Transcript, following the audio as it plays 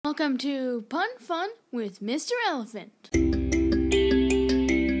Welcome to Pun Fun with Mr. Elephant.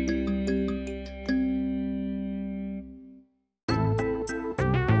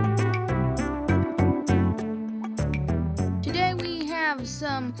 Today we have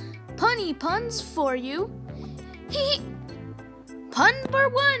some punny puns for you. Pun number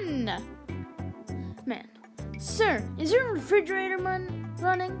 1. Man, sir, is your refrigerator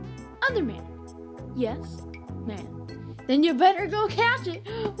running? Other man. Yes, man. Then you better go catch it.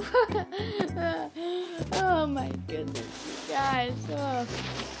 Oh my goodness, you guys. Oh.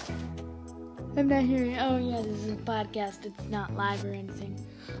 I'm not hearing. Oh yeah, this is a podcast. It's not live or anything.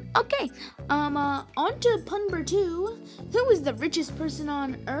 Okay. On to pun number 2. Who is the richest person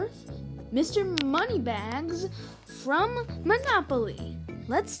on earth? Mr. Moneybags from Monopoly.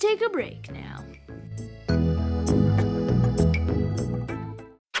 Let's take a break now.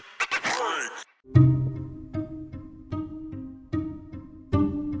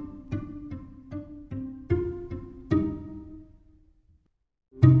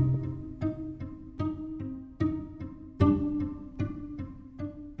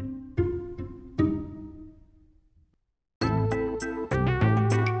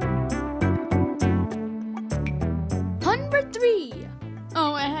 Number 3.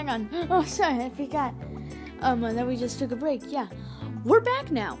 Oh, hang on. Oh, sorry, I forgot. That we just took a break. Yeah, we're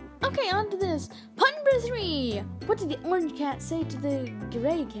back now. Okay, on to this. Pun number 3. What did the orange cat say to the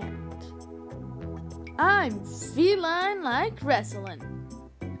gray cat? I'm feline like wrestling.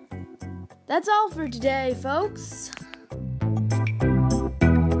 That's all for today, folks.